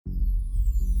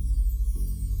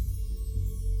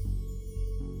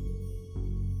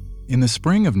In the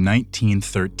spring of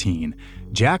 1913,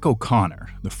 Jack O'Connor,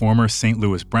 the former St.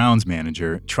 Louis Browns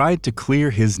manager, tried to clear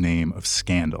his name of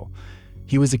scandal.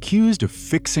 He was accused of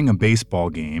fixing a baseball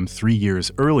game 3 years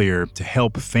earlier to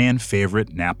help fan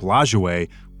favorite Nap Lajoie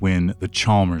win the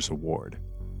Chalmers Award.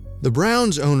 The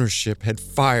Browns' ownership had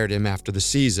fired him after the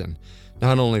season,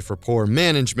 not only for poor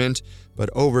management, but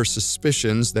over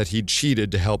suspicions that he'd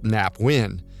cheated to help Nap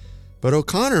win. But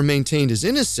O'Connor maintained his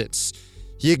innocence.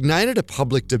 He ignited a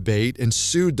public debate and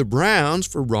sued the Browns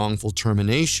for wrongful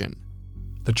termination.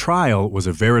 The trial was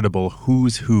a veritable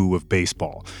who's who of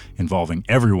baseball, involving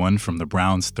everyone from the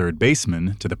Browns' third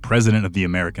baseman to the president of the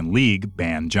American League,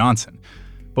 Ban Johnson.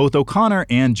 Both O'Connor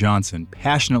and Johnson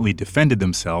passionately defended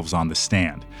themselves on the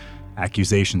stand.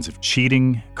 Accusations of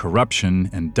cheating, corruption,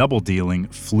 and double-dealing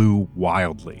flew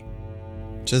wildly.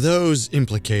 To those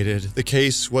implicated, the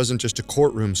case wasn't just a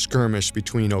courtroom skirmish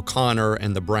between O'Connor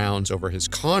and the Browns over his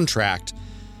contract.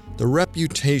 The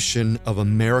reputation of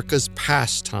America's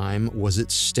pastime was at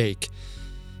stake.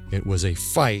 It was a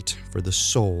fight for the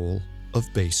soul of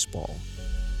baseball.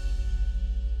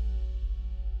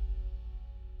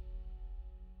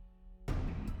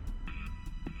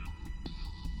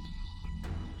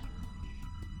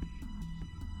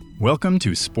 Welcome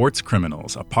to Sports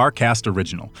Criminals, a Parcast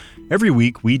original. Every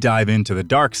week, we dive into the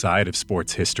dark side of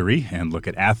sports history and look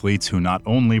at athletes who not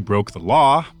only broke the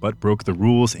law, but broke the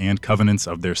rules and covenants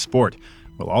of their sport.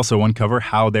 We'll also uncover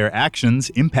how their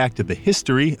actions impacted the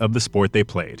history of the sport they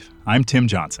played. I'm Tim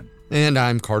Johnson. And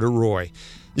I'm Carter Roy.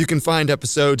 You can find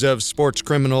episodes of Sports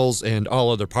Criminals and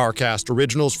all other Parcast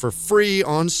originals for free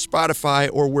on Spotify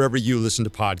or wherever you listen to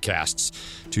podcasts.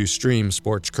 To stream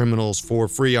Sports Criminals for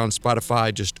free on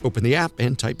Spotify, just open the app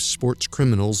and type Sports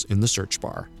Criminals in the search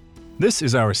bar. This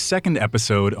is our second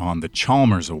episode on the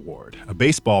Chalmers Award, a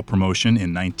baseball promotion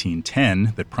in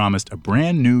 1910 that promised a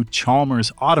brand new Chalmers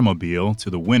automobile to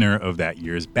the winner of that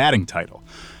year's batting title.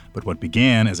 But what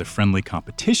began as a friendly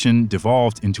competition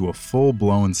devolved into a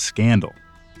full-blown scandal.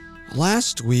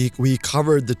 Last week, we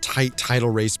covered the tight title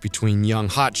race between young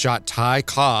hotshot Ty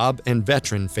Cobb and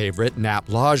veteran favorite Nap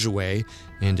Lajoie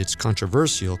and its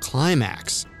controversial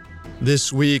climax.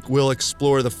 This week, we'll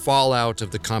explore the fallout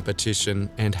of the competition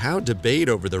and how debate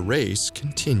over the race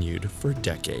continued for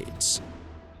decades.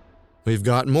 We've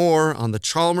got more on the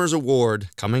Chalmers Award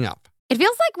coming up. It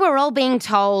feels like we're all being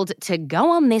told to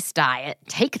go on this diet,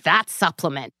 take that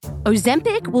supplement.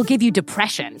 Ozempic will give you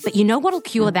depression, but you know what'll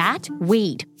cure that?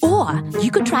 Weed. Or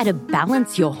you could try to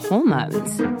balance your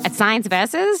hormones. At Science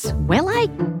Versus, we're like,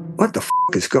 what the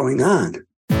is going on?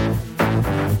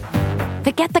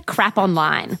 Forget the crap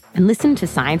online and listen to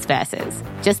Science Versus.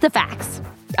 Just the facts.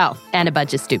 Oh, and a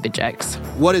bunch of stupid jokes.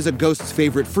 What is a ghost's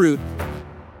favorite fruit?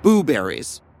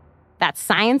 Blueberries. That's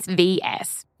Science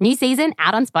VS. New season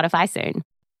out on Spotify soon.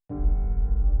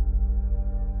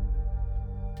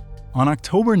 On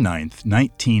October 9th,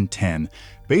 1910,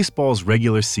 baseball's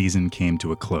regular season came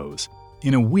to a close.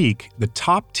 In a week, the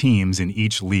top teams in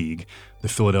each league, the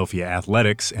Philadelphia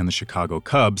Athletics and the Chicago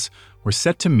Cubs, were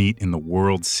set to meet in the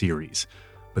World Series.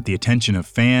 But the attention of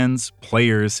fans,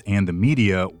 players, and the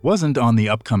media wasn't on the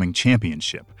upcoming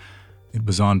championship. It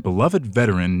was on beloved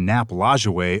veteran Nap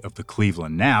Lajoie of the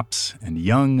Cleveland Naps and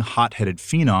young, hot-headed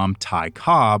phenom Ty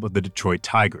Cobb of the Detroit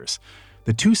Tigers.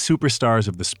 The two superstars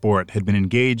of the sport had been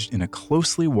engaged in a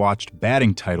closely watched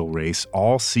batting title race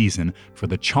all season for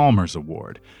the Chalmers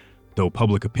Award. Though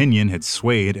public opinion had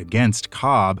swayed against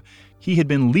Cobb, he had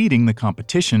been leading the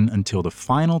competition until the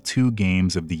final 2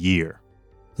 games of the year.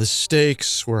 The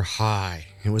stakes were high.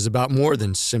 It was about more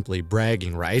than simply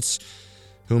bragging rights.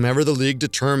 Whomever the league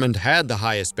determined had the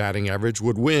highest batting average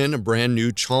would win a brand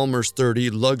new Chalmers 30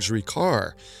 luxury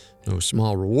car. No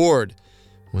small reward.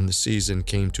 When the season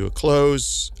came to a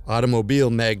close, automobile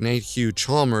magnate Hugh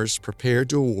Chalmers prepared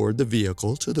to award the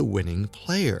vehicle to the winning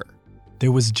player.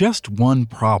 There was just one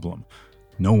problem.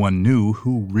 No one knew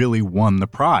who really won the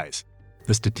prize.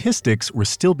 The statistics were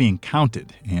still being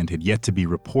counted and had yet to be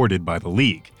reported by the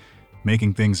league.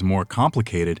 Making things more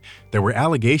complicated, there were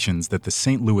allegations that the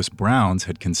St. Louis Browns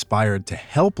had conspired to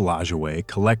help Lajoie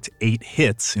collect 8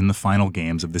 hits in the final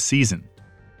games of the season.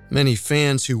 Many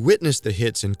fans who witnessed the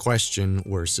hits in question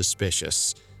were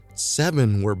suspicious.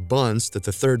 7 were bunts that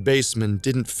the third baseman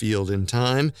didn't field in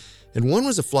time, and 1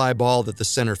 was a fly ball that the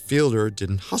center fielder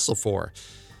didn't hustle for.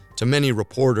 To many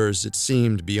reporters, it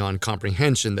seemed beyond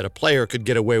comprehension that a player could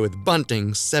get away with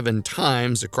bunting 7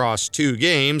 times across 2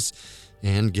 games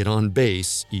and get on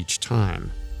base each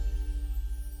time.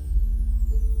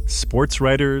 Sports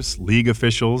writers, league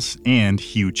officials, and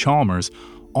Hugh Chalmers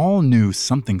all knew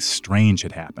something strange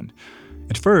had happened.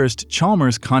 At first,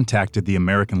 Chalmers contacted the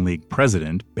American League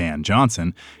president, Ban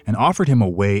Johnson, and offered him a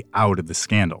way out of the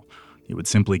scandal. He would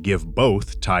simply give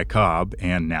both Ty Cobb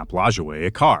and Nap Lajoie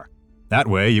a car. That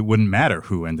way, it wouldn't matter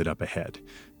who ended up ahead.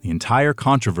 The entire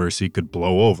controversy could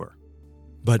blow over.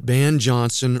 But Ban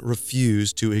Johnson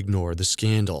refused to ignore the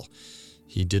scandal.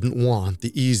 He didn't want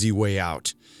the easy way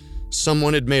out.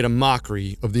 Someone had made a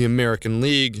mockery of the American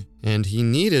League, and he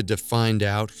needed to find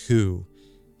out who.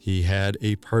 He had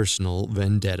a personal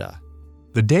vendetta.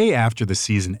 The day after the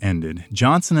season ended,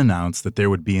 Johnson announced that there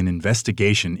would be an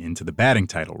investigation into the batting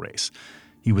title race.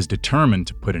 He was determined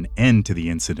to put an end to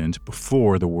the incident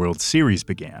before the World Series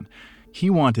began. He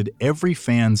wanted every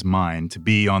fan's mind to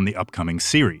be on the upcoming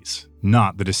series,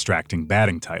 not the distracting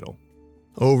batting title.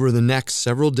 Over the next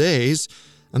several days,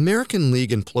 American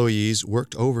League employees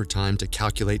worked overtime to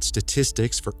calculate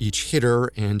statistics for each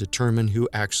hitter and determine who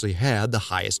actually had the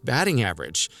highest batting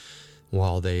average.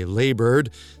 While they labored,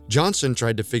 Johnson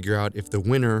tried to figure out if the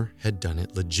winner had done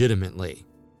it legitimately.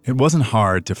 It wasn't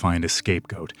hard to find a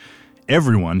scapegoat.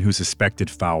 Everyone who suspected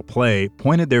foul play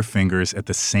pointed their fingers at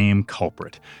the same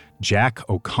culprit, Jack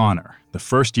O'Connor, the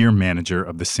first-year manager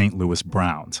of the St. Louis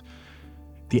Browns.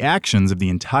 The actions of the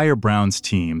entire Browns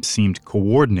team seemed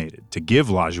coordinated to give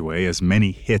Lajoie as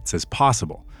many hits as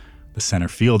possible. The center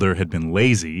fielder had been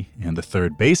lazy, and the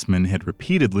third baseman had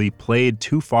repeatedly played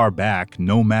too far back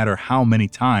no matter how many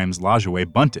times Lajoie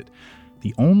bunted.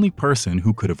 The only person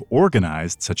who could have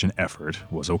organized such an effort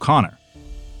was O'Connor.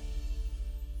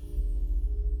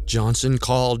 Johnson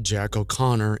called Jack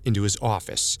O'Connor into his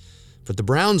office, but the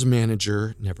Browns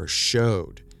manager never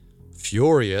showed.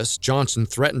 Furious, Johnson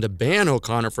threatened to ban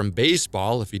O'Connor from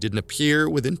baseball if he didn't appear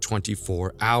within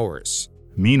 24 hours.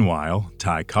 Meanwhile,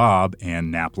 Ty Cobb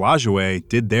and Nap Lajoie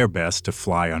did their best to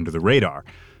fly under the radar.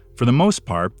 For the most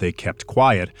part, they kept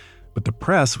quiet, but the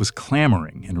press was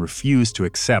clamoring and refused to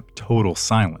accept total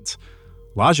silence.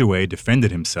 Lajoie defended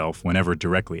himself whenever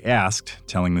directly asked,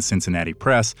 telling the Cincinnati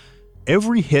Press,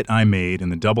 "Every hit I made in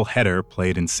the doubleheader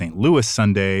played in St. Louis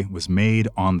Sunday was made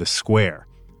on the square."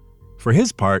 For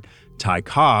his part, Ty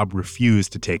Cobb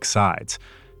refused to take sides.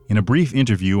 In a brief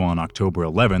interview on October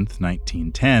 11,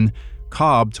 1910,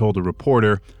 Cobb told a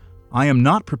reporter, "I am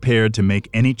not prepared to make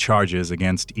any charges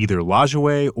against either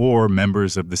Lajoie or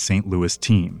members of the St. Louis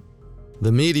team."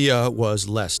 The media was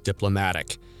less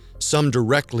diplomatic. Some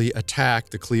directly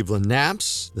attacked the Cleveland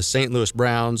Naps, the St. Louis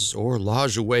Browns, or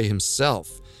Lajoie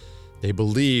himself. They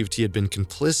believed he had been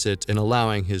complicit in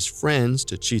allowing his friends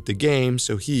to cheat the game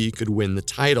so he could win the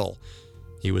title.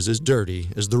 He was as dirty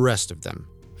as the rest of them.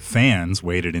 Fans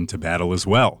waded into battle as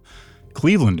well.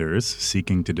 Clevelanders,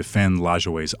 seeking to defend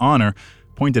Lajoie's honor,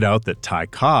 pointed out that Ty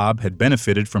Cobb had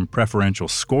benefited from preferential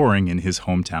scoring in his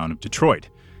hometown of Detroit.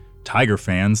 Tiger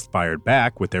fans fired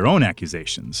back with their own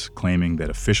accusations, claiming that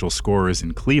official scorers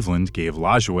in Cleveland gave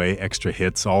Lajoie extra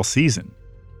hits all season.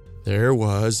 There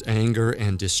was anger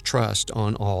and distrust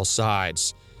on all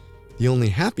sides. The only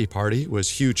happy party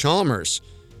was Hugh Chalmers.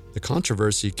 The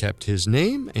controversy kept his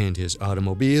name and his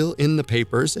automobile in the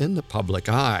papers and the public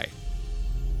eye.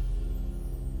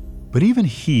 But even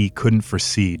he couldn't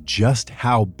foresee just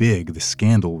how big the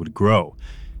scandal would grow.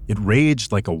 It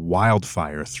raged like a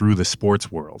wildfire through the sports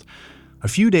world. A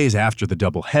few days after the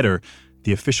doubleheader,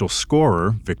 the official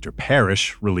scorer, Victor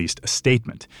Parrish, released a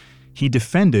statement. He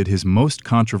defended his most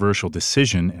controversial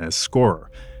decision as scorer,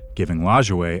 giving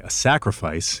Lajoie a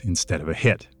sacrifice instead of a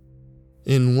hit.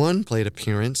 In one plate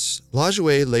appearance,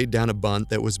 Lajoie laid down a bunt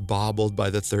that was bobbled by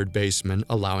the third baseman,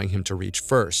 allowing him to reach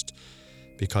first.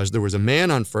 Because there was a man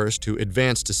on first who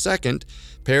advanced to second,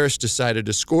 Parrish decided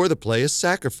to score the play a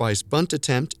sacrifice bunt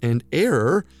attempt and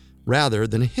error rather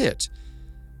than a hit.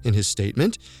 In his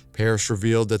statement, Parrish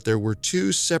revealed that there were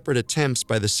two separate attempts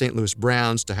by the St. Louis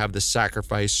Browns to have the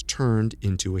sacrifice turned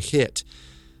into a hit.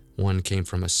 One came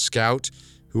from a scout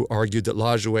who argued that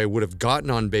Lajoie would have gotten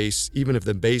on base even if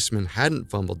the baseman hadn't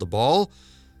fumbled the ball.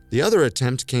 The other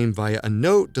attempt came via a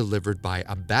note delivered by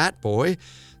a bat boy.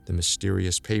 The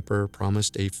mysterious paper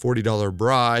promised a $40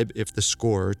 bribe if the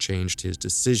scorer changed his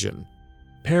decision.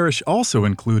 Parrish also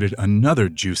included another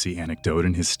juicy anecdote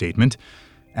in his statement.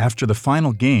 After the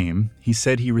final game, he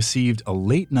said he received a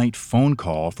late-night phone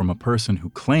call from a person who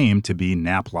claimed to be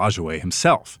Nap Lajoie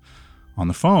himself. On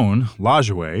the phone,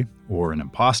 Lajoie, or an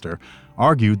imposter,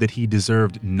 argued that he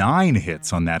deserved 9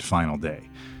 hits on that final day.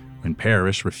 When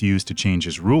Parrish refused to change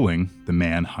his ruling, the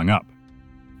man hung up.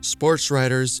 Sports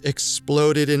writers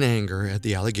exploded in anger at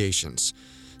the allegations.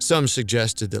 Some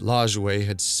suggested that Lajoie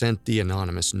had sent the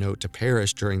anonymous note to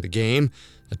Parrish during the game,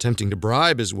 attempting to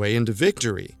bribe his way into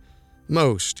victory.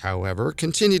 Most, however,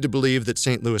 continued to believe that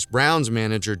St. Louis Browns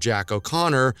manager Jack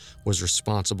O'Connor was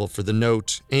responsible for the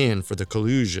note and for the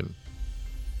collusion.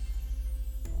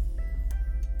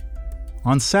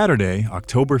 On Saturday,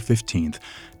 October 15th,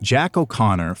 Jack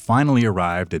O'Connor finally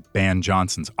arrived at Ban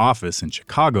Johnson's office in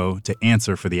Chicago to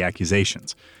answer for the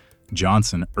accusations.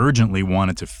 Johnson urgently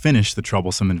wanted to finish the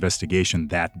troublesome investigation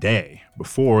that day,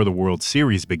 before the World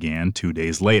Series began 2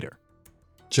 days later.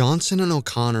 Johnson and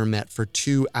O'Connor met for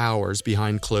 2 hours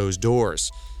behind closed doors.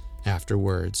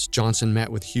 Afterwards, Johnson met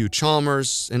with Hugh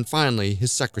Chalmers and finally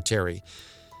his secretary.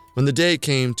 When the day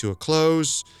came to a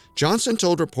close, Johnson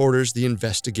told reporters the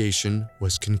investigation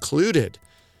was concluded.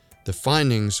 The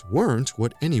findings weren't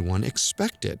what anyone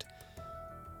expected.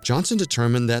 Johnson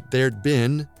determined that there'd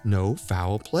been no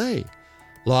foul play.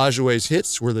 Lajoie's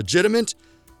hits were legitimate,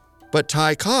 but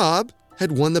Ty Cobb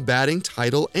had won the batting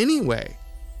title anyway.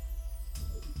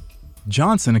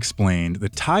 Johnson explained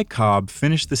that Ty Cobb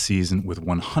finished the season with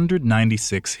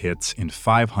 196 hits in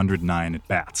 509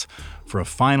 at-bats, for a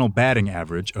final batting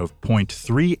average of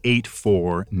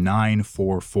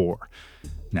 .384944.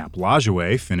 Nap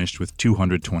Lajoie finished with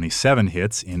 227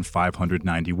 hits in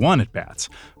 591 at-bats,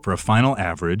 for a final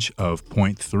average of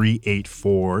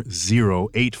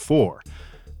 .384084.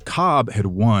 Cobb had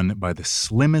won by the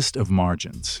slimmest of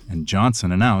margins, and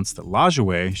Johnson announced that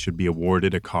Lajoie should be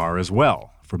awarded a car as well,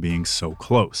 for being so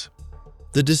close.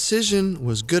 The decision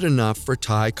was good enough for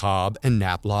Ty Cobb and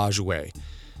Nap Lajoie.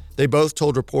 They both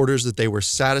told reporters that they were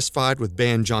satisfied with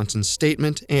Ban Johnson's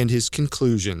statement and his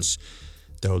conclusions.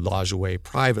 Though Lajoie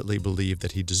privately believed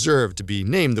that he deserved to be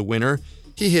named the winner,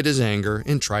 he hid his anger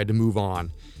and tried to move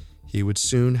on. He would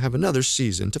soon have another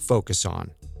season to focus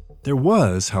on. There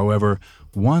was, however,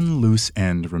 one loose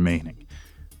end remaining.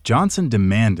 Johnson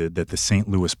demanded that the St.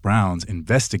 Louis Browns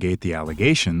investigate the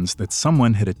allegations that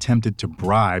someone had attempted to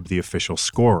bribe the official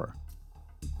scorer.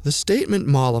 The statement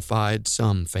mollified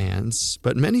some fans,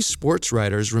 but many sports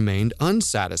writers remained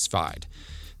unsatisfied.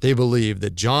 They believed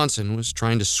that Johnson was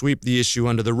trying to sweep the issue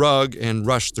under the rug and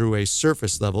rush through a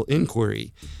surface-level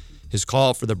inquiry. His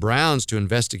call for the Browns to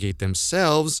investigate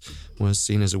themselves was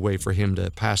seen as a way for him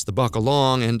to pass the buck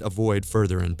along and avoid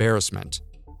further embarrassment.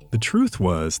 The truth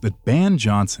was that Ban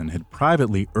Johnson had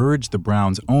privately urged the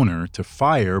Browns' owner to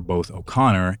fire both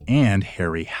O'Connor and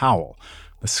Harry Howell,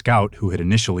 the scout who had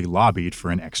initially lobbied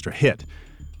for an extra hit.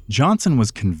 Johnson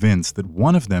was convinced that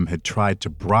one of them had tried to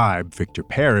bribe Victor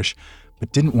Parrish,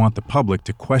 but didn't want the public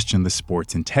to question the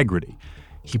sport's integrity.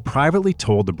 He privately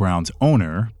told the Browns'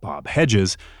 owner, Bob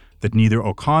Hedges, that neither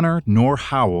O'Connor nor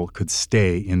Howell could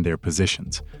stay in their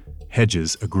positions.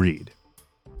 Hedges agreed.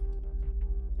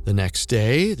 The next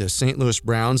day, the St. Louis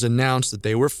Browns announced that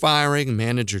they were firing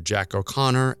manager Jack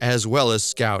O'Connor as well as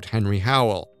scout Henry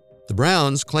Howell. The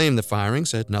Browns claimed the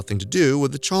firings had nothing to do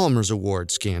with the Chalmers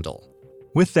Award scandal.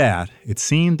 With that, it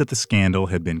seemed that the scandal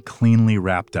had been cleanly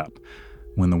wrapped up.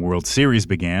 When the World Series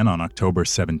began on October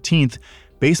 17th,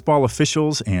 baseball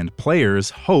officials and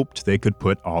players hoped they could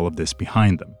put all of this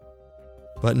behind them.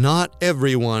 But not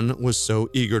everyone was so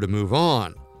eager to move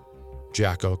on.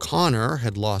 Jack O'Connor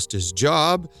had lost his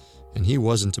job, and he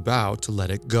wasn't about to let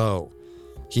it go.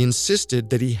 He insisted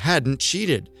that he hadn't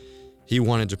cheated. He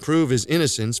wanted to prove his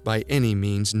innocence by any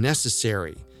means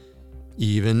necessary,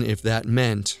 even if that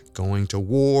meant going to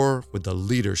war with the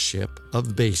leadership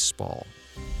of baseball.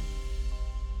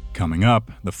 Coming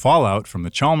up, the fallout from the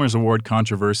Chalmers Award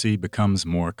controversy becomes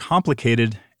more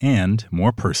complicated and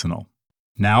more personal.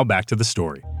 Now back to the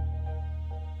story.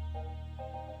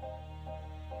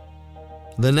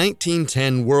 The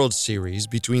 1910 World Series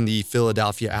between the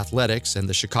Philadelphia Athletics and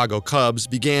the Chicago Cubs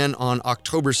began on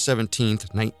October 17,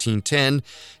 1910,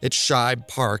 at Shibe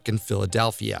Park in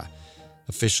Philadelphia.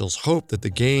 Officials hoped that the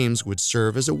games would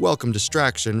serve as a welcome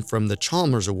distraction from the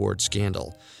Chalmers Award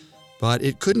scandal. But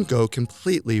it couldn't go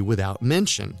completely without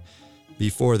mention.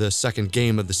 Before the second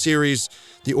game of the series,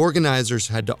 the organizers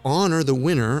had to honor the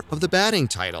winner of the batting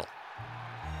title.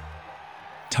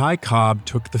 Ty Cobb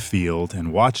took the field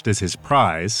and watched as his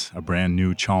prize, a brand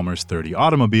new Chalmers 30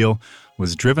 automobile,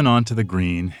 was driven onto the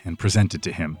green and presented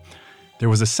to him. There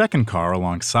was a second car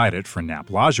alongside it for Nap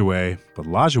Lajoie, but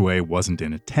Lajoie wasn't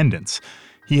in attendance.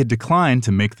 He had declined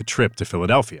to make the trip to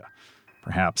Philadelphia.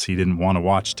 Perhaps he didn't want to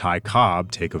watch Ty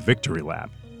Cobb take a victory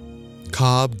lap.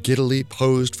 Cobb giddily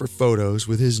posed for photos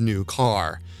with his new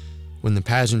car. When the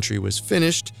pageantry was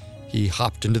finished, he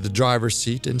hopped into the driver's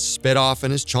seat and sped off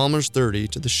in his Chalmers 30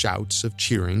 to the shouts of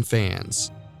cheering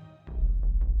fans.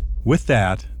 With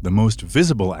that, the most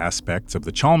visible aspects of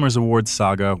the Chalmers Award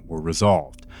saga were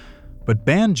resolved. But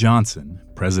Ban Johnson,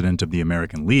 president of the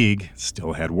American League,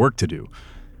 still had work to do.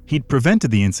 He'd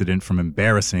prevented the incident from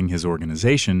embarrassing his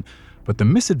organization, but the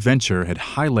misadventure had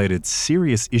highlighted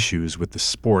serious issues with the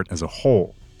sport as a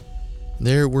whole.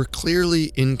 There were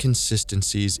clearly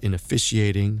inconsistencies in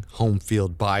officiating, home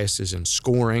field biases in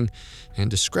scoring, and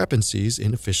discrepancies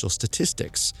in official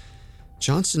statistics.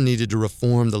 Johnson needed to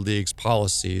reform the league's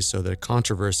policies so that a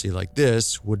controversy like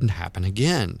this wouldn't happen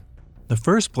again. The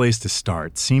first place to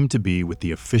start seemed to be with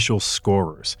the official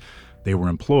scorers. They were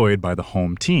employed by the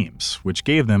home teams, which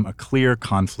gave them a clear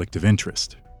conflict of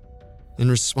interest. In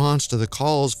response to the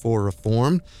calls for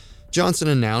reform, Johnson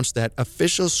announced that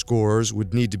official scorers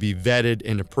would need to be vetted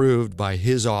and approved by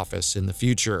his office in the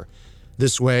future.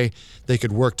 This way, they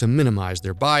could work to minimize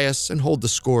their bias and hold the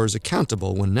scorers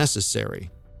accountable when necessary.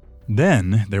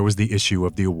 Then there was the issue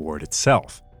of the award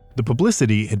itself. The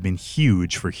publicity had been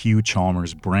huge for Hugh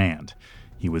Chalmers' brand.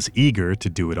 He was eager to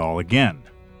do it all again.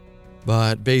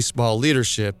 But baseball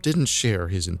leadership didn't share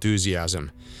his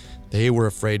enthusiasm. They were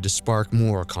afraid to spark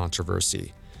more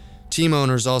controversy. Team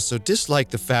owners also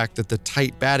disliked the fact that the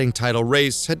tight batting title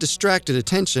race had distracted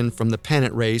attention from the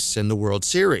pennant race and the World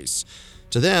Series.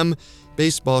 To them,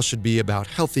 baseball should be about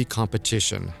healthy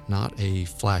competition, not a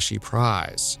flashy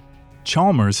prize.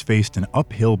 Chalmers faced an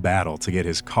uphill battle to get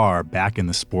his car back in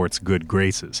the sport's good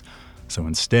graces. So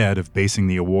instead of basing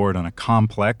the award on a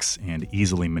complex and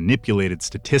easily manipulated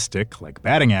statistic like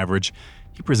batting average,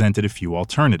 he presented a few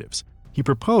alternatives. He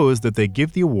proposed that they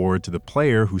give the award to the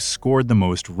player who scored the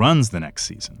most runs the next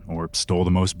season or stole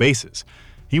the most bases.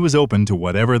 He was open to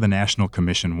whatever the National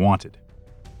Commission wanted.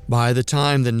 By the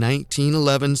time the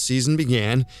 1911 season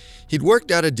began, he'd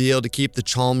worked out a deal to keep the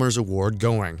Chalmers Award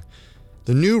going.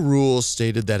 The new rules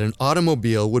stated that an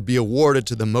automobile would be awarded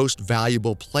to the most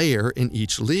valuable player in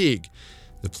each league.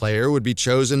 The player would be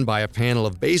chosen by a panel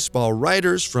of baseball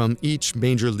writers from each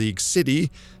major league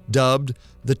city, dubbed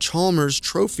the Chalmers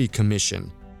Trophy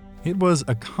Commission. It was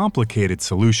a complicated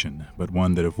solution, but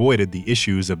one that avoided the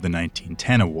issues of the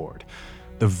 1910 award.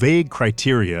 The vague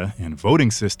criteria and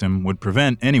voting system would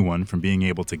prevent anyone from being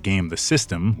able to game the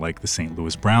system like the St.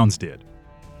 Louis Browns did.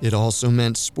 It also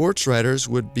meant sports writers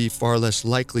would be far less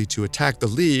likely to attack the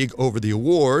league over the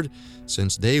award,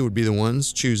 since they would be the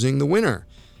ones choosing the winner.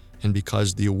 And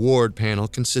because the award panel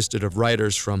consisted of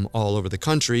writers from all over the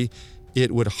country,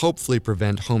 it would hopefully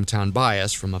prevent hometown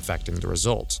bias from affecting the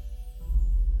result.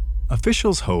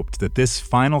 Officials hoped that this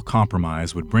final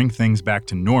compromise would bring things back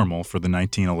to normal for the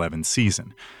 1911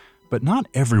 season. But not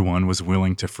everyone was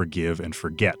willing to forgive and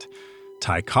forget.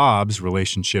 Ty Cobb's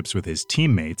relationships with his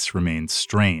teammates remained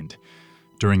strained.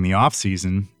 During the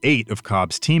offseason, 8 of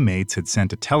Cobb's teammates had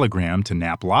sent a telegram to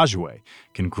Nap Lajoie,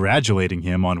 congratulating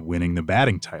him on winning the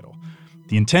batting title.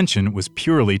 The intention was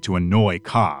purely to annoy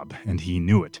Cobb, and he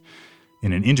knew it.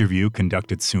 In an interview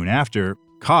conducted soon after,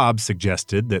 Cobb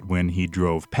suggested that when he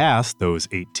drove past those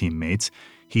 8 teammates,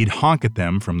 he'd honk at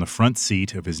them from the front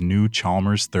seat of his new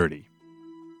Chalmers 30.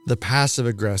 The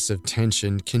passive-aggressive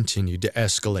tension continued to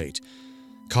escalate.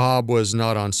 Cobb was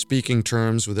not on speaking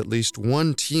terms with at least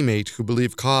one teammate who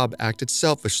believed Cobb acted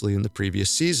selfishly in the previous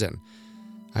season.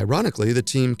 Ironically, the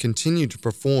team continued to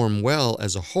perform well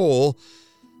as a whole,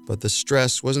 but the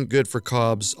stress wasn't good for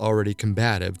Cobb's already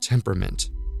combative temperament.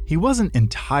 He wasn't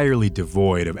entirely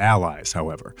devoid of allies,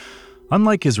 however.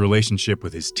 Unlike his relationship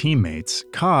with his teammates,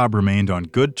 Cobb remained on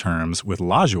good terms with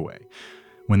Lajoie.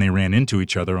 When they ran into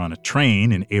each other on a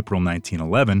train in April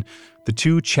 1911, the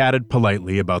two chatted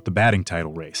politely about the batting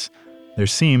title race. There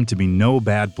seemed to be no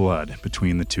bad blood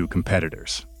between the two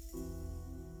competitors.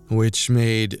 Which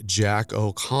made Jack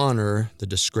O'Connor, the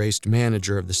disgraced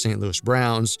manager of the St. Louis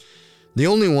Browns, the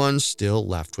only one still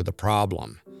left with a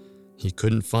problem. He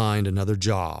couldn't find another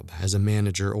job as a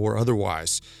manager or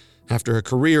otherwise. After a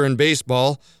career in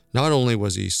baseball, not only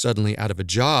was he suddenly out of a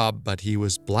job, but he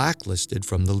was blacklisted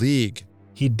from the league.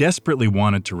 He desperately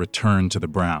wanted to return to the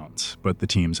Browns, but the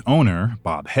team's owner,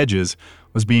 Bob Hedges,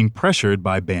 was being pressured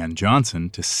by Ban Johnson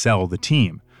to sell the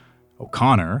team.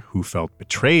 O'Connor, who felt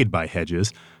betrayed by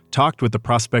Hedges, talked with the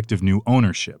prospective new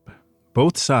ownership.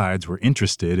 Both sides were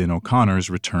interested in O'Connor's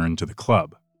return to the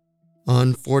club.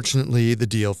 Unfortunately, the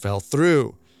deal fell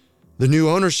through. The new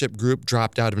ownership group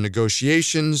dropped out of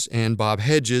negotiations, and Bob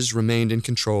Hedges remained in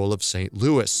control of St.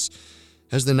 Louis.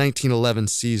 As the 1911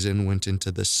 season went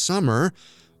into the summer,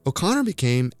 O'Connor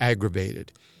became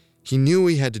aggravated. He knew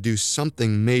he had to do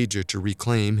something major to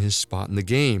reclaim his spot in the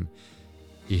game.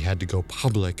 He had to go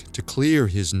public to clear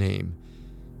his name.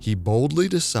 He boldly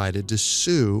decided to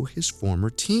sue his former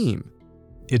team.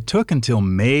 It took until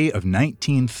May of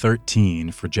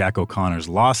 1913 for Jack O'Connor's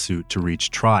lawsuit to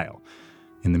reach trial.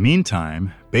 In the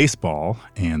meantime, baseball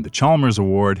and the Chalmers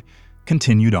Award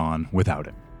continued on without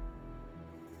him.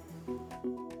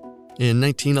 In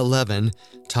 1911,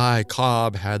 Ty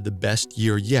Cobb had the best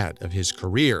year yet of his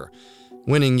career,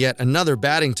 winning yet another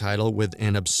batting title with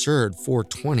an absurd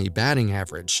 .420 batting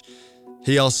average.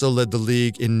 He also led the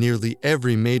league in nearly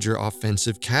every major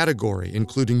offensive category,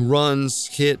 including runs,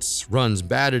 hits, runs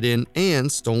batted in,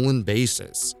 and stolen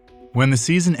bases. When the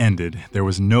season ended, there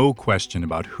was no question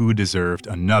about who deserved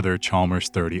another Chalmers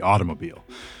 30 automobile.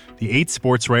 The 8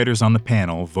 sports writers on the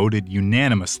panel voted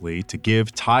unanimously to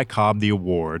give Ty Cobb the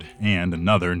award and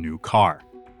another new car.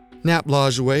 Nap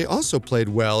Lajoie also played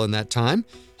well in that time,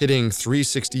 hitting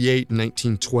 .368 in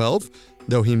 1912,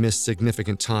 though he missed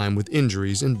significant time with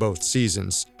injuries in both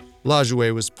seasons.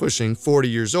 Lajoie was pushing 40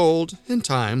 years old, and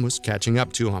time was catching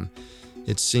up to him.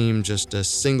 It seemed just a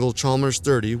single Chalmers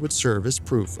 30 would serve as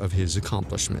proof of his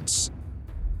accomplishments.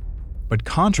 But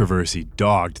controversy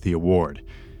dogged the award.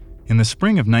 In the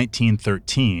spring of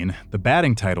 1913, the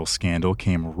batting title scandal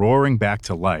came roaring back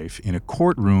to life in a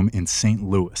courtroom in St.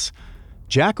 Louis.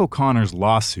 Jack O'Connor's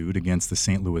lawsuit against the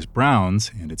St. Louis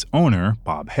Browns and its owner,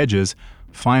 Bob Hedges,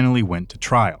 finally went to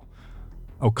trial.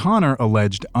 O'Connor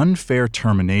alleged unfair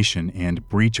termination and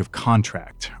breach of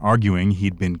contract, arguing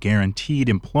he'd been guaranteed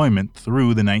employment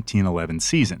through the 1911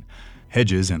 season.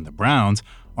 Hedges and the Browns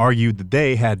argued that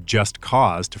they had just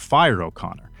cause to fire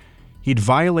O'Connor. He'd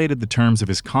violated the terms of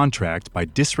his contract by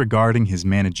disregarding his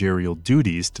managerial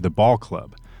duties to the ball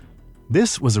club.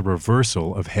 This was a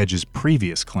reversal of Hedges'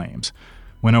 previous claims.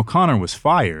 When O'Connor was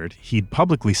fired, he'd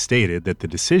publicly stated that the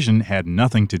decision had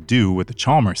nothing to do with the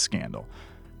Chalmers scandal.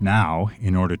 Now,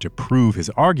 in order to prove his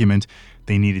argument,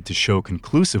 they needed to show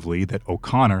conclusively that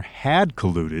O'Connor had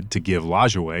colluded to give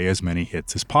Lajoie as many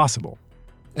hits as possible.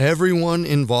 Everyone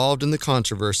involved in the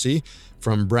controversy,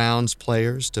 from Browns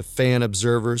players to fan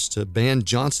observers to Ban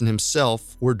Johnson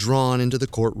himself, were drawn into the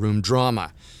courtroom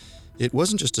drama. It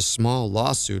wasn't just a small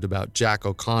lawsuit about Jack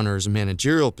O'Connor's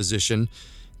managerial position.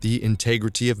 The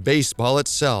integrity of baseball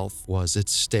itself was at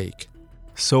stake.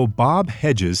 So Bob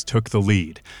Hedges took the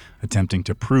lead, attempting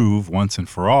to prove once and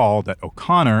for all that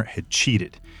O'Connor had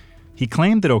cheated. He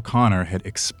claimed that O'Connor had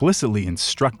explicitly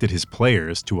instructed his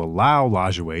players to allow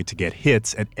Lajoie to get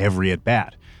hits at every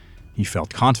at-bat. He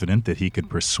felt confident that he could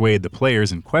persuade the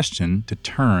players in question to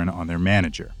turn on their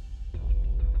manager.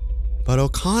 But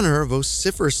O'Connor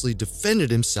vociferously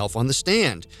defended himself on the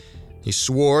stand. He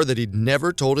swore that he'd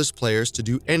never told his players to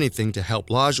do anything to help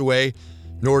Lajoie,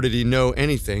 nor did he know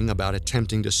anything about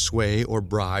attempting to sway or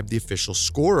bribe the official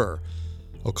scorer.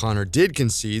 O'Connor did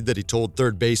concede that he told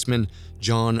third baseman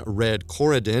John "Red"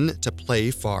 Corridon to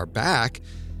play far back,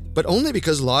 but only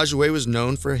because Lajoie was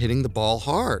known for hitting the ball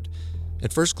hard.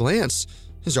 At first glance,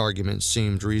 his argument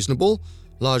seemed reasonable.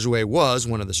 Lajoie was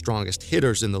one of the strongest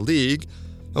hitters in the league.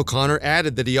 O'Connor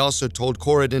added that he also told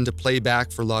Corridon to play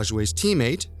back for Lajoie's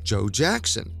teammate, Joe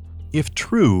Jackson. If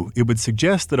true, it would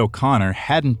suggest that O'Connor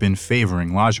hadn't been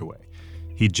favoring Lajoie.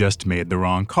 He'd just made the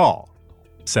wrong call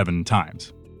 7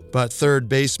 times. But third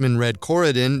baseman Red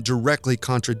Corridon directly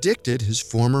contradicted his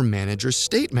former manager's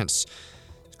statements.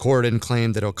 Corridon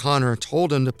claimed that O'Connor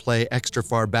told him to play extra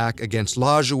far back against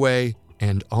Lajoie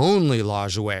and only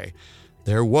Lajoie.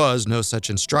 There was no such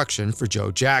instruction for Joe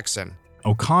Jackson.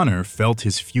 O'Connor felt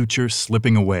his future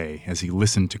slipping away as he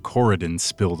listened to Corridon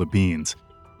spill the beans.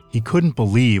 He couldn't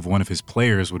believe one of his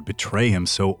players would betray him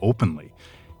so openly.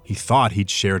 He thought he'd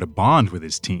shared a bond with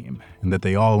his team and that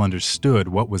they all understood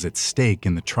what was at stake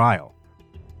in the trial.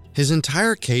 His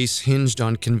entire case hinged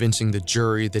on convincing the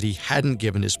jury that he hadn't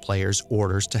given his players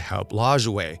orders to help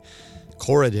Lajoie.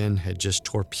 Corridon had just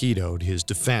torpedoed his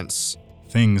defense.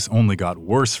 Things only got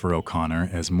worse for O'Connor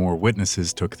as more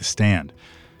witnesses took the stand.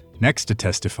 Next to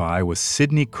testify was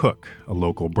Sidney Cook, a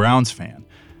local Browns fan.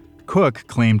 Cook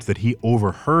claimed that he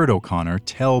overheard O'Connor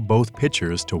tell both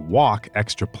pitchers to walk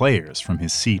extra players from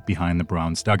his seat behind the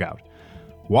Browns dugout.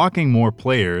 Walking more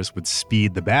players would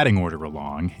speed the batting order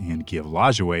along and give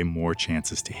Lajoie more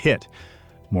chances to hit.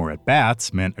 More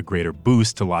at-bats meant a greater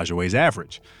boost to Lajoie's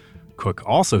average. Cook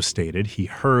also stated he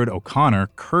heard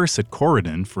O'Connor curse at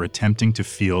Corridon for attempting to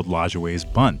field Lajoie's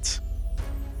bunts.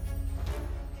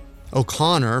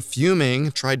 O'Connor,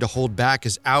 fuming, tried to hold back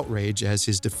his outrage as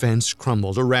his defense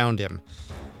crumbled around him.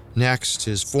 Next,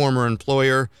 his former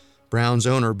employer, Browns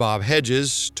owner Bob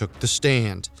Hedges, took the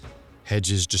stand.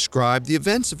 Hedges described the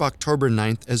events of October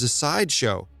 9th as a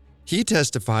sideshow. He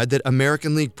testified that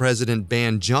American League President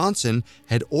Ban Johnson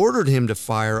had ordered him to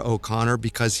fire O'Connor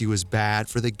because he was bad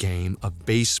for the game of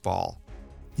baseball.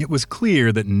 It was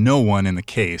clear that no one in the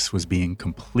case was being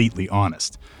completely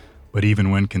honest. But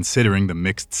even when considering the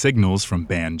mixed signals from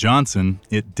Ban Johnson,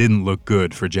 it didn't look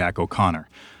good for Jack O'Connor.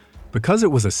 Because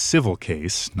it was a civil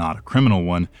case, not a criminal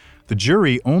one, The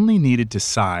jury only needed to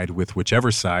side with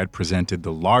whichever side presented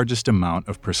the largest amount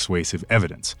of persuasive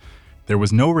evidence. There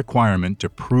was no requirement to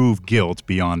prove guilt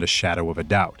beyond a shadow of a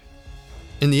doubt.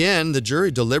 In the end, the jury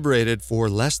deliberated for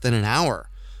less than an hour.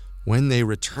 When they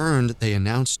returned, they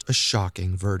announced a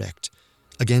shocking verdict.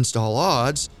 Against all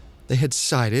odds, they had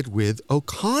sided with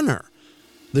O'Connor.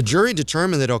 The jury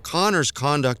determined that O'Connor's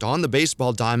conduct on the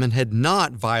baseball diamond had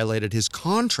not violated his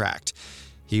contract.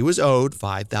 He was owed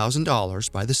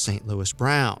 $5,000 by the St. Louis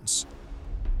Browns.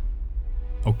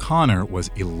 O'Connor was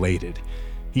elated.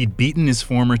 He'd beaten his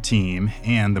former team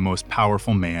and the most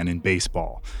powerful man in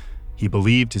baseball. He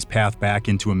believed his path back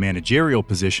into a managerial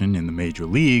position in the major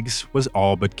leagues was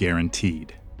all but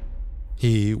guaranteed.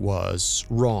 He was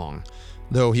wrong.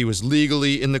 Though he was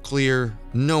legally in the clear,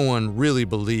 no one really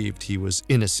believed he was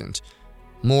innocent.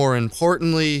 More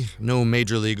importantly, no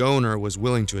major league owner was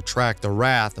willing to attract the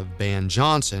wrath of Ban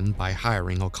Johnson by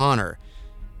hiring O'Connor.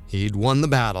 He'd won the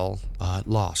battle, but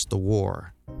lost the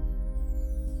war.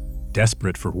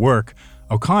 Desperate for work,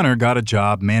 O'Connor got a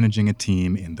job managing a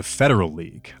team in the Federal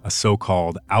League, a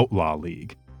so-called outlaw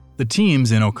league. The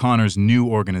teams in O'Connor's new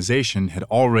organization had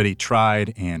already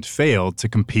tried and failed to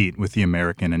compete with the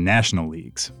American and National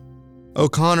Leagues.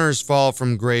 O'Connor's fall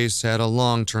from grace had a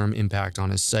long-term impact on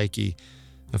his psyche.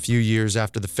 A few years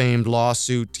after the famed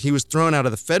lawsuit, he was thrown out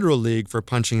of the Federal League for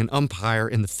punching an umpire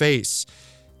in the face.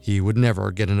 He would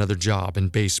never get another job in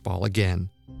baseball again.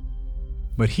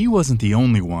 But he wasn't the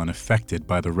only one affected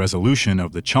by the resolution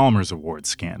of the Chalmers Award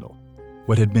scandal.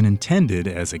 What had been intended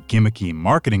as a gimmicky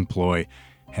marketing ploy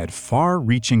had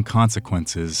far-reaching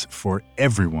consequences for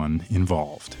everyone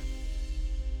involved.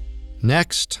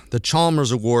 Next, the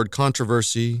Chalmers Award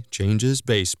controversy changes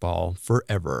baseball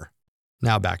forever.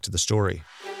 Now back to the story.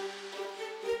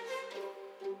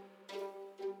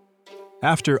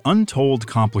 After untold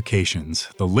complications,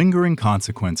 the lingering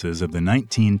consequences of the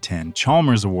 1910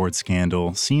 Chalmers Award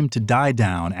scandal seemed to die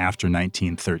down after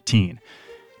 1913.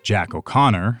 Jack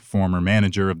O'Connor, former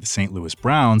manager of the St. Louis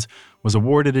Browns, was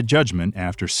awarded a judgment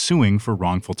after suing for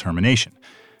wrongful termination.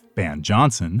 Ban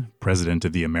Johnson, president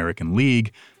of the American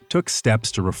League, took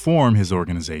steps to reform his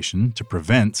organization to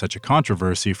prevent such a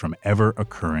controversy from ever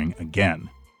occurring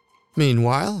again.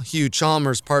 Meanwhile, Hugh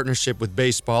Chalmers' partnership with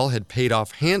baseball had paid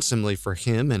off handsomely for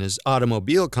him and his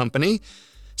automobile company.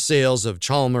 Sales of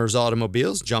Chalmers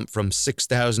automobiles jumped from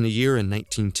 6,000 a year in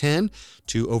 1910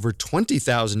 to over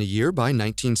 20,000 a year by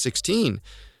 1916.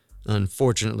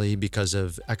 Unfortunately, because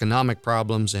of economic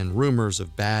problems and rumors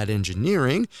of bad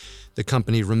engineering, the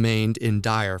company remained in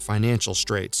dire financial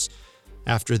straits.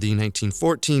 After the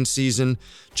 1914 season,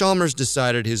 Chalmers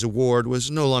decided his award was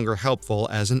no longer helpful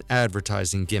as an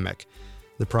advertising gimmick.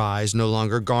 The prize no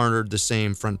longer garnered the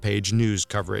same front-page news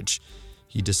coverage.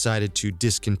 He decided to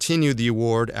discontinue the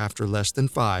award after less than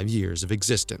 5 years of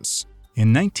existence.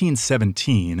 In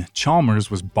 1917, Chalmers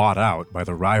was bought out by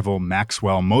the rival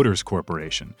Maxwell Motors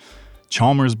Corporation.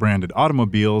 Chalmers-branded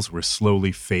automobiles were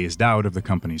slowly phased out of the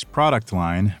company's product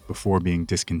line before being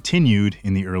discontinued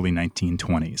in the early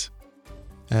 1920s.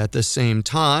 At the same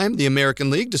time, the American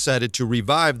League decided to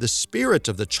revive the spirit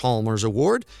of the Chalmers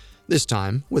Award, this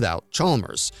time without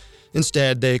Chalmers.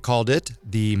 Instead, they called it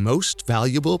the Most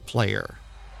Valuable Player.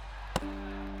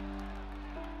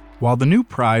 While the new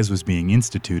prize was being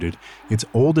instituted, its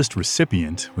oldest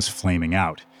recipient was flaming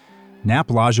out. Nap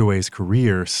Lajoie's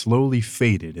career slowly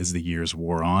faded as the years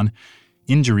wore on.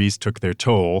 Injuries took their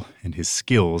toll, and his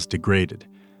skills degraded.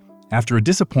 After a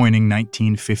disappointing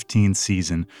 1915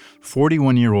 season,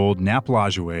 41-year-old Nap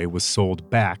Lajoie was sold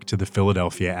back to the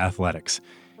Philadelphia Athletics.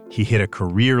 He hit a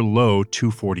career-low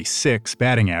 .246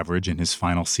 batting average in his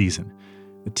final season.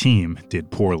 The team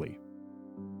did poorly.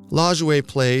 Lajoie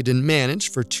played and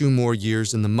managed for 2 more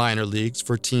years in the minor leagues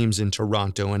for teams in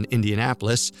Toronto and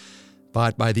Indianapolis,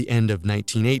 but by the end of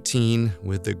 1918,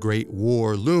 with the Great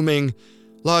War looming,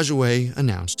 Lajoie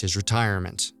announced his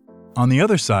retirement. On the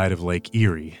other side of Lake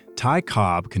Erie, Ty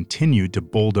Cobb continued to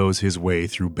bulldoze his way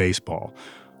through baseball.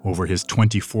 Over his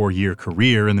 24-year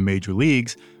career in the major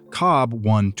leagues, Cobb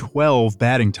won 12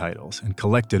 batting titles and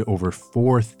collected over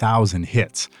 4,000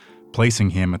 hits, placing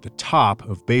him at the top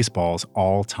of baseball's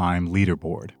all-time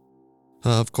leaderboard.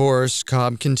 Of course,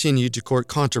 Cobb continued to court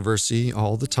controversy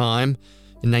all the time.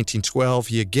 In 1912,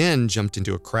 he again jumped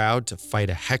into a crowd to fight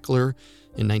a heckler.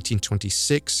 In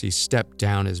 1926, he stepped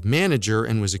down as manager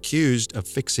and was accused of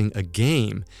fixing a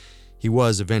game. He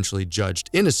was eventually judged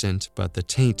innocent, but the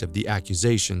taint of the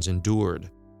accusations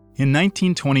endured. In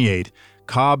 1928,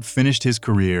 Cobb finished his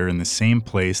career in the same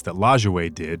place that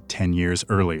Lajoie did 10 years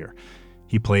earlier.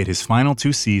 He played his final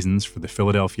 2 seasons for the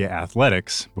Philadelphia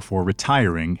Athletics before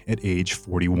retiring at age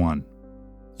 41.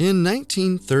 In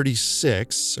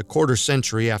 1936, a quarter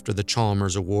century after the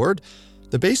Chalmers Award,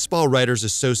 the Baseball Writers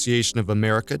Association of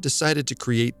America decided to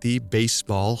create the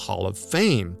Baseball Hall of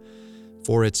Fame.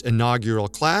 For its inaugural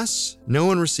class, no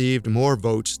one received more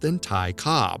votes than Ty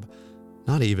Cobb,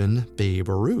 not even Babe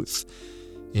Ruth.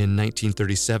 In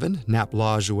 1937, Nap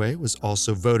Lajoie was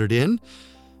also voted in.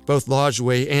 Both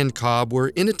Lajoie and Cobb were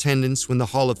in attendance when the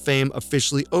Hall of Fame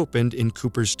officially opened in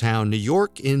Cooperstown, New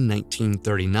York in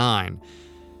 1939.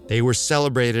 They were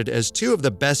celebrated as two of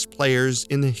the best players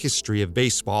in the history of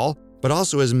baseball, but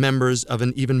also as members of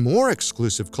an even more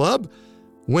exclusive club,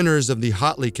 winners of the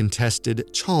hotly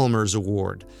contested Chalmers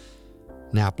Award.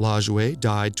 Nap Lajoie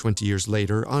died 20 years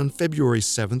later on February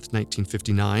 7,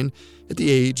 1959, at the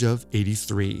age of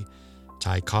 83.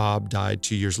 Ty Cobb died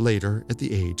 2 years later at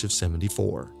the age of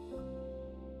 74.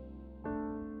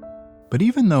 But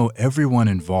even though everyone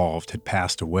involved had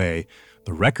passed away,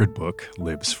 the record book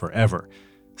lives forever.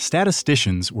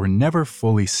 Statisticians were never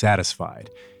fully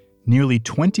satisfied. Nearly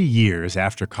 20 years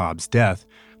after Cobb's death,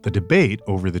 the debate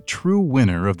over the true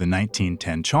winner of the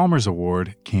 1910 Chalmers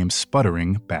Award came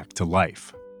sputtering back to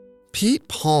life. Pete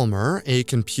Palmer, a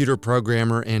computer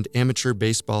programmer and amateur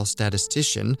baseball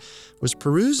statistician, was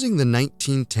perusing the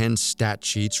 1910 stat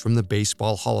sheets from the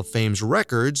Baseball Hall of Fame's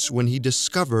records when he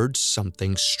discovered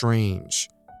something strange.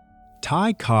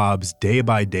 Ty Cobb's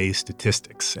day-by-day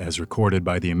statistics, as recorded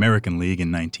by the American League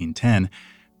in 1910,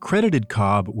 credited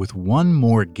Cobb with one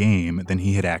more game than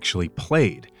he had actually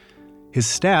played. His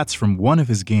stats from one of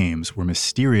his games were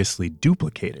mysteriously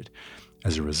duplicated.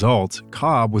 As a result,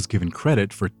 Cobb was given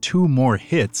credit for 2 more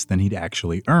hits than he'd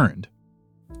actually earned.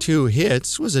 2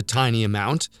 hits was a tiny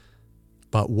amount,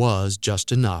 but was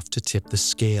just enough to tip the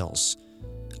scales.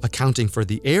 Accounting for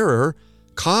the error,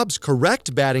 Cobb's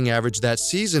correct batting average that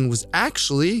season was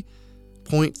actually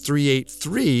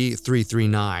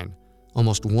 .383339,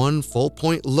 almost 1 full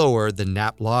point lower than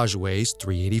Nap Lajoie's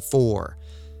 .384.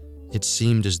 It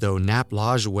seemed as though Nap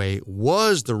Lajoie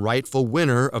was the rightful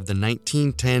winner of the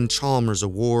 1910 Chalmers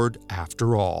Award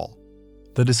after all.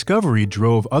 The discovery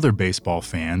drove other baseball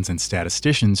fans and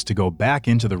statisticians to go back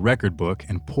into the record book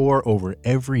and pore over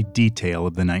every detail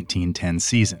of the 1910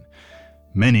 season.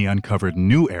 Many uncovered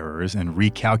new errors and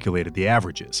recalculated the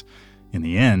averages. In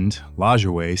the end,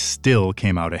 Lajoie still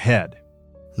came out ahead.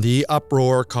 The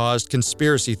uproar caused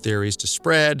conspiracy theories to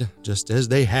spread, just as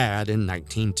they had in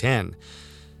 1910.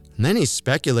 Many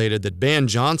speculated that Ban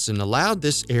Johnson allowed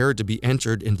this error to be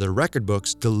entered into the record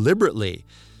books deliberately.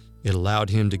 It allowed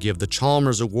him to give the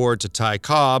Chalmers Award to Ty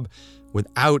Cobb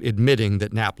without admitting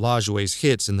that Nap Lajoie's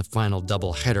hits in the final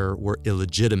doubleheader were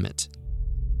illegitimate.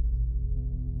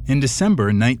 In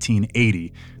December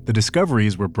 1980, the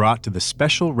discoveries were brought to the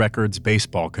Special Records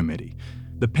Baseball Committee.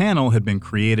 The panel had been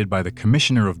created by the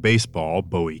Commissioner of Baseball,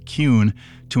 Bowie Kuhn,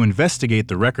 to investigate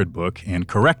the record book and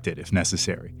correct it if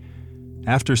necessary.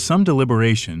 After some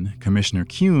deliberation, Commissioner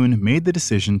Kuhn made the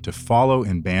decision to follow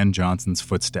in Ban Johnson's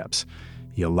footsteps.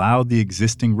 He allowed the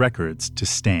existing records to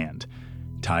stand.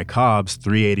 Ty Cobb's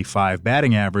 .385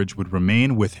 batting average would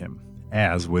remain with him,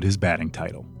 as would his batting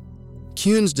title.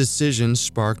 Kuhn's decision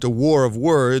sparked a war of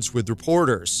words with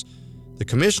reporters. The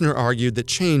commissioner argued that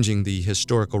changing the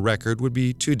historical record would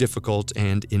be too difficult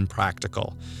and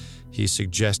impractical. He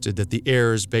suggested that the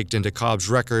errors baked into Cobb's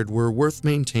record were worth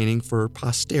maintaining for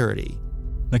posterity.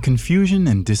 The confusion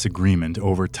and disagreement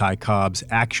over Ty Cobb's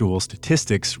actual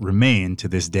statistics remain to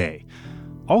this day.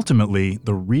 Ultimately,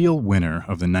 the real winner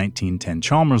of the 1910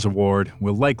 Chalmers Award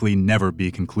will likely never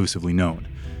be conclusively known.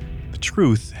 The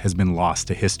truth has been lost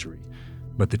to history.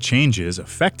 But the changes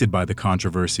affected by the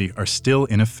controversy are still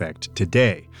in effect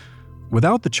today.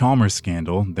 Without the Chalmers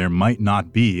scandal, there might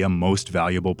not be a Most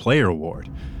Valuable Player award.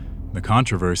 The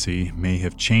controversy may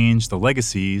have changed the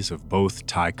legacies of both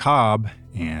Ty Cobb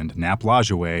and Nap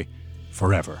Lajoie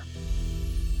forever.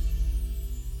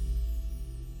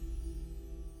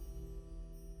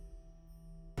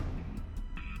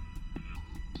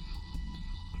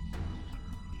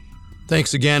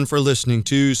 Thanks again for listening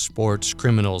to Sports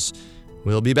Criminals.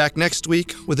 We'll be back next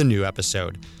week with a new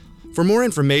episode. For more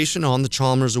information on the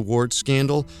Chalmers Award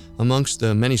scandal, amongst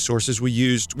the many sources we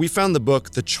used, we found the book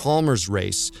The Chalmers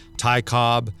Race, Ty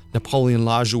Cobb, Napoleon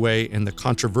Lajoie, and the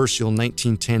controversial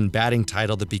 1910 batting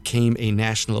title that became a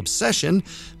national obsession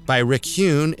by Rick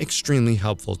Hune extremely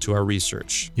helpful to our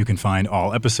research. You can find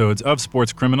all episodes of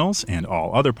Sports Criminals and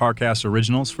all other Parcast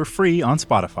originals for free on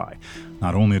Spotify.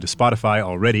 Not only does Spotify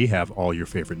already have all your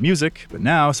favorite music, but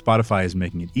now Spotify is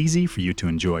making it easy for you to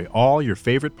enjoy all your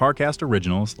favorite Parcast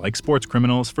originals like Sports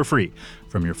Criminals for free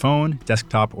from your phone,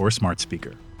 desktop, or smart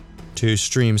speaker. To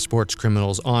stream Sports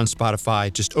Criminals on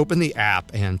Spotify, just open the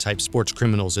app and type Sports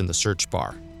Criminals in the search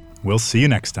bar. We'll see you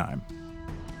next time.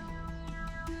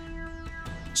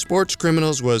 Sports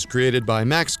Criminals was created by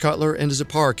Max Cutler and is a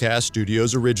Parcast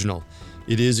Studios original.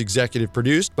 It is executive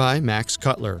produced by Max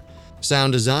Cutler.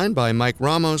 Sound design by Mike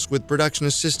Ramos with production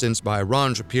assistance by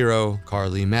Ron Shapiro,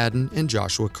 Carly Madden, and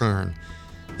Joshua Kern.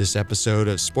 This episode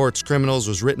of Sports Criminals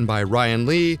was written by Ryan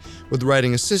Lee with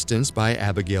writing assistance by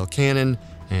Abigail Cannon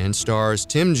and stars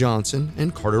Tim Johnson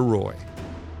and Carter Roy.